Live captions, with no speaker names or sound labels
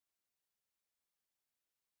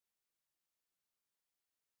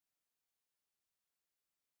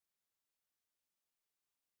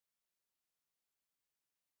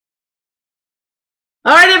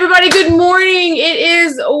All right, everybody, good morning. It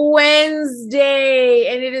is Wednesday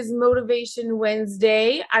and it is Motivation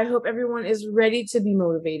Wednesday. I hope everyone is ready to be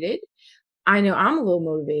motivated. I know I'm a little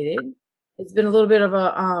motivated. It's been a little bit of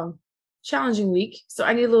a challenging week, so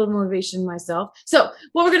I need a little motivation myself. So,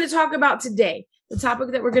 what we're going to talk about today, the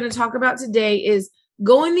topic that we're going to talk about today is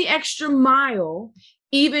going the extra mile,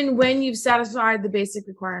 even when you've satisfied the basic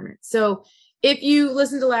requirements. So, if you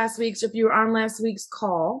listened to last week's, or if you were on last week's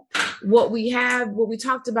call, what we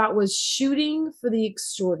talked about was shooting for the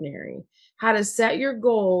extraordinary, how to set your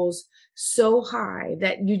goals so high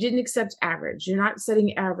that you didn't accept average. You're not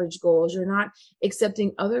setting average goals. You're not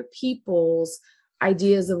accepting other people's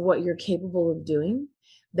ideas of what you're capable of doing,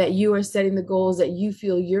 that you are setting the goals that you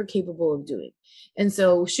feel you're capable of doing. And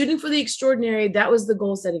so shooting for the extraordinary, that was the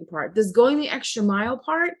goal setting part. This going the extra mile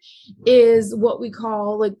part is what we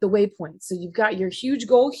call like the waypoint. So you've got your huge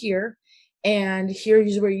goal here, and here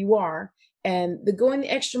is where you are. And the going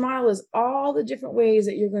the extra mile is all the different ways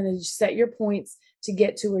that you're going to set your points to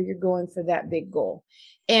get to where you're going for that big goal.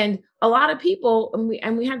 And a lot of people,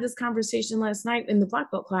 and we had this conversation last night in the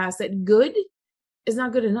Black Belt class, that good is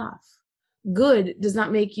not good enough. Good does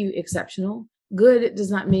not make you exceptional. Good does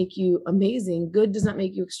not make you amazing. Good does not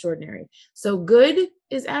make you extraordinary. So good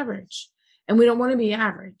is average, and we don't want to be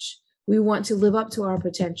average. We want to live up to our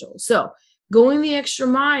potential. So going the extra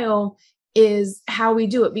mile is how we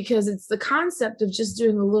do it, because it's the concept of just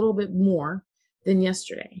doing a little bit more than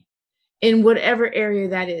yesterday in whatever area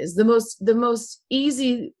that is. The most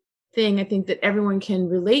easy thing I think that everyone can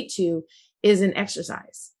relate to is an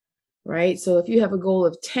exercise, right? So if you have a goal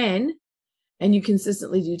of 10 and you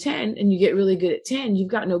consistently do 10 and you get really good at 10, you've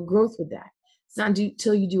got no growth with that. It's not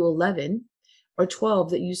until you do 11 or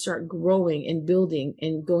 12 that you start growing and building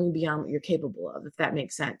and going beyond what you're capable of, if that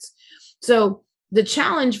makes sense. So the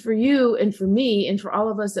challenge for you and for me and for all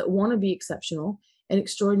of us that want to be exceptional and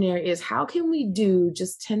extraordinary is, how can we do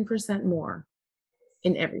just 10% more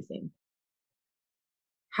in everything?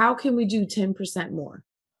 How can we do 10% more?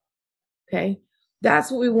 Okay.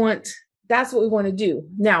 That's what we want. That's what we want to do.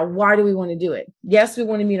 Now, why do we want to do it? Yes, we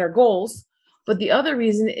want to meet our goals, but the other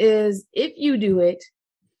reason is, if you do it,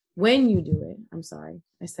 when you do it, I'm sorry,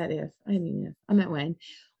 I said if, I mean if, I meant when.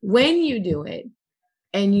 When you do it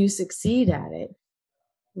and you succeed at it,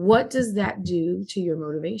 what does that do to your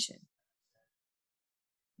motivation?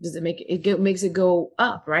 Does it make it makes it go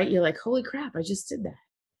up, right? You're like, holy crap, I just did that,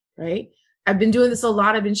 right? I've been doing this a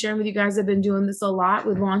lot. I've been sharing with you guys. I've been doing this a lot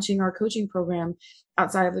with launching our coaching program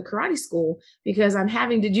outside of the karate school, because I'm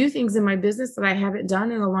having to do things in my business that I haven't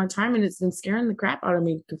done in a long time. And it's been scaring the crap out of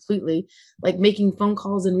me completely, like making phone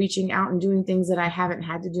calls and reaching out and doing things that I haven't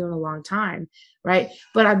had to do in a long time. Right.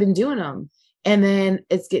 But I've been doing them, and then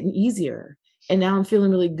it's getting easier. And now I'm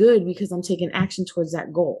feeling really good because I'm taking action towards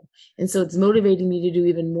that goal. And so it's motivating me to do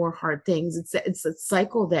even more hard things. It's a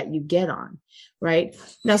cycle that you get on, right?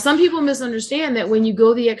 Now, some people misunderstand that when you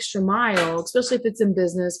go the extra mile, especially if it's in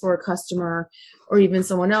business for a customer or even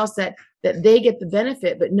someone else, that they get the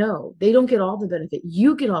benefit. But no, they don't get all the benefit.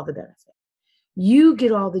 You get all the benefit. You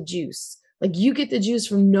get all the juice. Like, you get the juice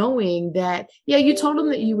from knowing that, yeah, you told them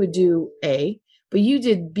that you would do A, but you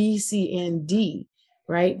did B, C, and D,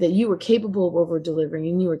 right? That you were capable of over delivering,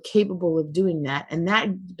 and you were capable of doing that. And that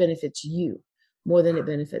benefits you more than it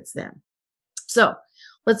benefits them. So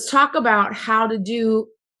let's talk about how to do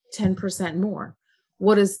 10% more.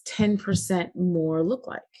 What does 10% more look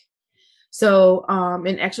like? So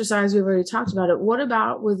in exercise, we've already talked about it. What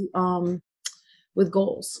about with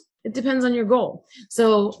goals? It depends on your goal.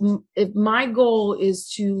 So if my goal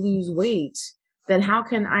is to lose weight, then how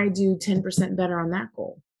can I do 10% better on that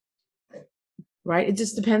goal? Right? It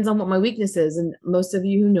just depends on what my weakness is. And most of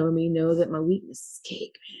you who know me know that my weakness is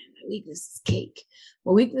cake, man. My weakness is cake.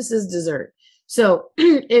 My weakness is dessert. So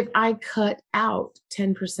if I cut out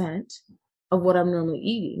 10% of what I'm normally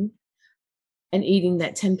eating, and eating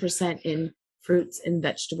that 10% in fruits and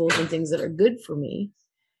vegetables and things that are good for me,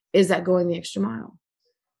 is that going the extra mile?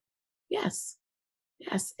 Yes.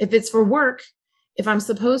 Yes. If it's for work, if I'm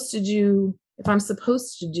supposed to do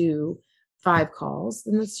 5 calls,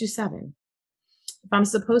 then let's do 7. If I'm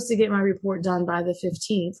supposed to get my report done by the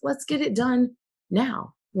 15th, let's get it done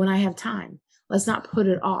now when I have time. Let's not put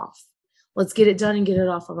it off. Let's get it done and get it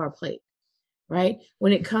off of our plate, right?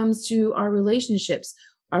 When it comes to our relationships,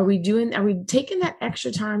 are we taking that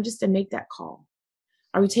extra time just to make that call?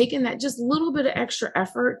 Are we taking that just little bit of extra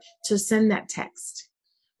effort to send that text,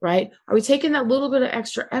 right? Are we taking that little bit of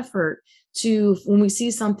extra effort to, when we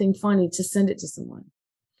see something funny, to send it to someone,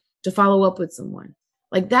 to follow up with someone?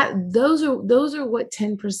 Like that, those are what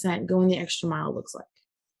 10% going the extra mile looks like.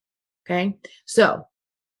 Okay. So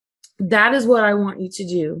That is what I want you to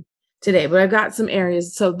do today. But I've got some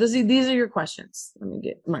areas. So these are your questions. Let me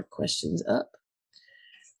get my questions up.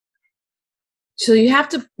 So you have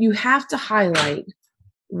to highlight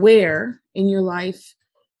where in your life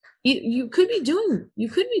you could be doing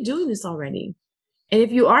this already. And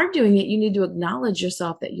if you are doing it, you need to acknowledge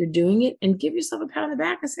yourself that you're doing it and give yourself a pat on the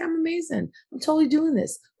back and say, I'm amazing. I'm totally doing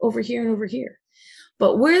this over here and over here.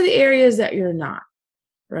 But where are the areas that you're not,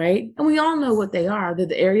 right? And we all know what they are. They're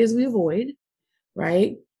the areas we avoid,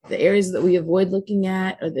 right? The areas that we avoid looking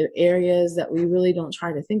at are the areas that we really don't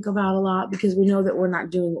try to think about a lot because we know that we're not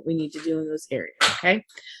doing what we need to do in those areas, okay?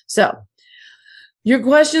 So your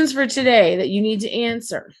questions for today that you need to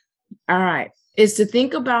answer, all right, is to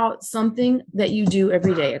think about something that you do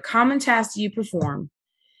every day, a common task that you perform,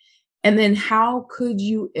 and then how could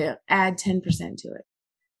you add 10% to it?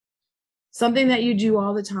 Something that you do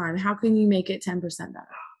all the time, how can you make it 10% better?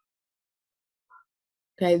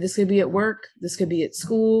 Okay, this could be at work, this could be at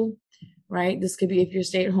school, right? This could be if you're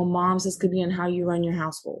stay-at-home moms, this could be in how you run your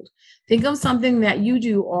household. Think of something that you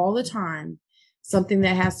do all the time, something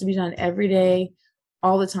that has to be done every day,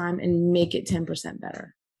 all the time, and make it 10%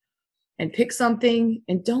 better. And pick something,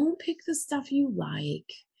 and don't pick the stuff you like.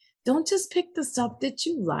 Don't just pick the stuff that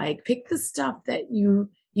you like. Pick the stuff that you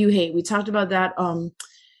hate. We talked about that.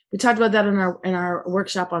 We talked about that in our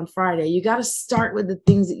workshop on Friday. You got to start with the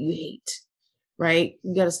things that you hate, right?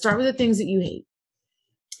 You got to start with the things that you hate.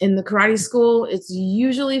 In the karate school, it's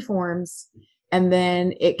usually forms, and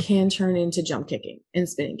then it can turn into jump kicking and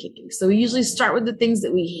spinning kicking. So we usually start with the things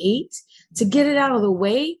that we hate to get it out of the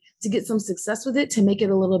way, to get some success with it, to make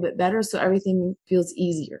it a little bit better so everything feels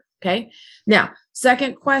easier, okay? Now,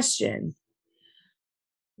 second question,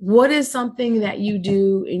 what is something that you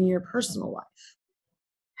do in your personal life?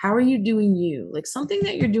 How are you doing you? Like something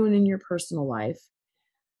that you're doing in your personal life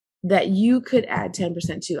that you could add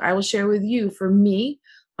 10% to. I will share with you, for me,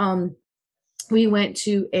 we went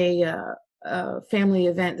to a family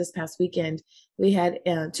event this past weekend. We had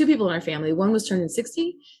two people in our family. One was turning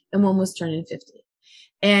 60 and one was turning 50.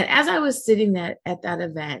 And as I was sitting at that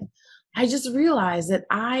event, I just realized that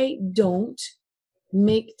I don't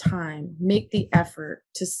make the effort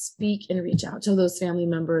to speak and reach out to those family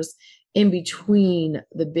members in between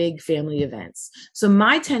the big family events. So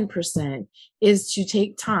my 10% is to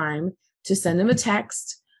take time to send them a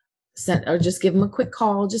text, or just give them a quick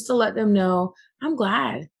call just to let them know I'm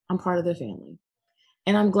glad I'm part of their family.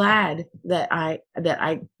 And I'm glad that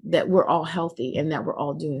we're all healthy and that we're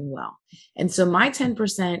all doing well. And so my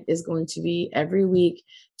 10% is going to be every week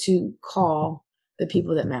to call the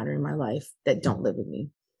people that matter in my life that don't live with me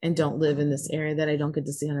and don't live in this area that I don't get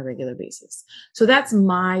to see on a regular basis. So that's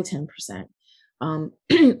my 10%.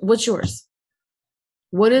 What's yours?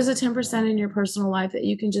 What is a 10% in your personal life that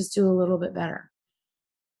you can just do a little bit better?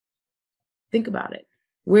 Think about it.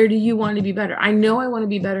 Where do you want to be better? I know I want to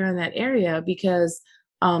be better in that area because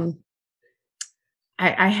I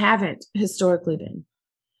haven't historically been.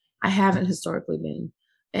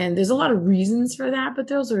 And there's a lot of reasons for that, but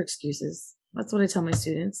those are excuses. That's what I tell my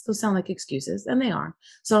students. Those sound like excuses, and they are.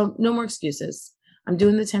 So no more excuses. I'm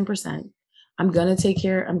doing the 10%. I'm going to take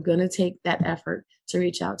that effort to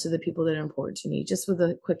reach out to the people that are important to me, just with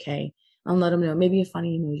a quick hey, and let them know, maybe a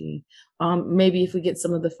funny emoji. Maybe if we get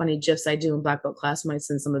some of the funny GIFs I do in Black Belt class, I might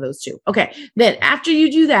send some of those too. Okay, then after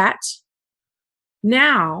you do that,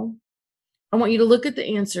 now I want you to look at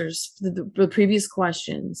the answers to the previous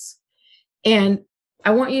questions, and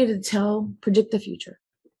I want you to predict the future.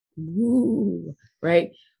 Ooh,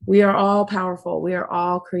 right? We are all powerful. We are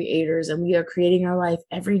all creators, and we are creating our life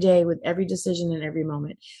every day with every decision and every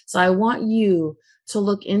moment. So I want you to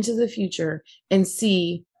look into the future and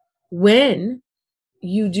see when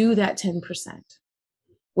you do that 10%,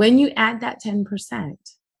 when you add that 10%,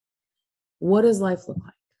 what does life look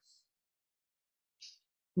like?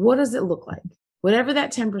 What does it look like? Whatever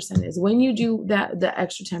that 10% is, when you do the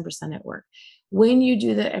extra 10% at work, when you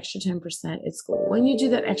do the extra 10% at school, when you do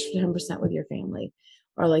that extra 10% with your family,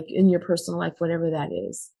 or like in your personal life, whatever that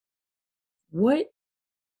is, what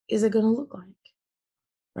is it going to look like?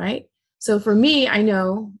 Right? So for me, I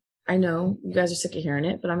know you guys are sick of hearing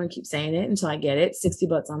it, but I'm going to keep saying it until I get it. 60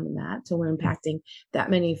 butts on the mat. So we're impacting that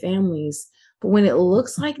many families. But when it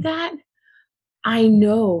looks like that, I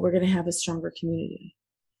know we're going to have a stronger community.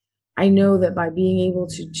 I know that by being able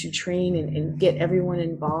to train and get everyone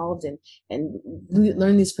involved and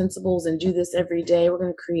learn these principles and do this every day, we're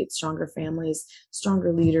going to create stronger families,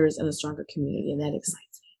 stronger leaders, and a stronger community. And that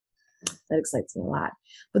excites me. That excites me a lot.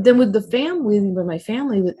 But then with my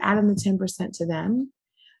family, with adding the 10% to them,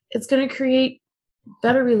 it's going to create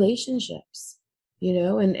better relationships.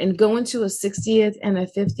 and going to a 60th and a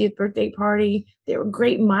 50th birthday party. They were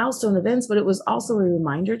great milestone events, but it was also a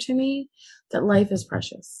reminder to me that life is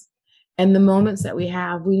precious. And the moments that we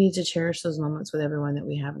have, we need to cherish those moments with everyone that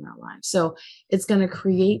we have in our lives. So it's going to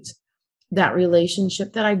create that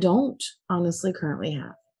relationship that I don't honestly currently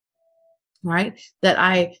have, right? That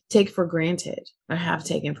I take for granted, I have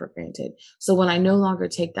taken for granted. So when I no longer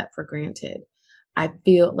take that for granted, I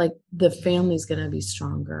feel like the family's going to be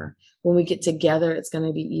stronger. When we get together, it's going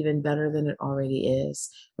to be even better than it already is.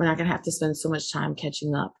 We're not going to have to spend so much time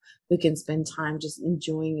catching up. We can spend time just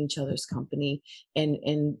enjoying each other's company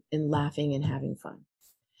and laughing and having fun.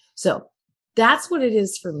 So that's what it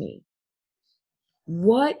is for me.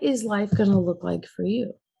 What is life going to look like for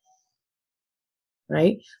you?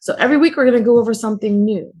 Right? So every week we're going to go over something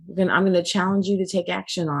new. I'm going to challenge you to take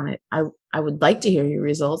action on it. I would like to hear your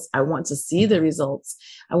results. I want to see the results.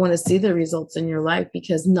 I want to see the results in your life,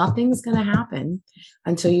 because nothing's going to happen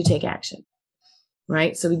until you take action.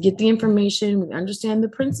 Right? So we get the information, we understand the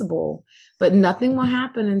principle, but nothing will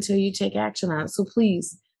happen until you take action on it. So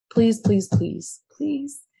please, please, please, please,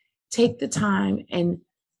 please take the time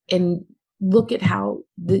and look at how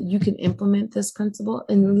you can implement this principle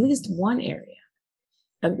in at least one area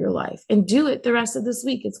of your life, and do it the rest of this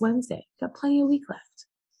week. It's Wednesday. Got plenty of week left.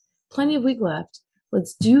 Plenty of week left.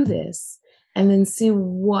 Let's do this and then see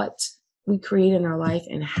what we create in our life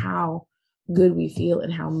and how good we feel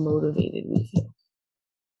and how motivated we feel.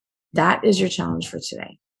 That is your challenge for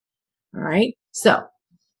today. All right. So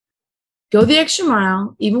go the extra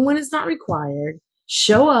mile, even when it's not required.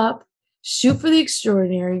 Show up, shoot for the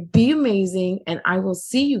extraordinary, be amazing. And I will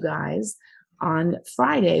see you guys on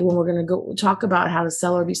Friday when we're going to go talk about how to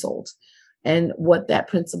sell or be sold and what that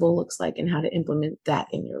principle looks like and how to implement that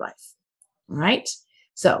in your life. All right.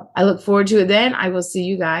 So I look forward to it then. I will see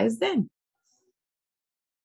you guys then.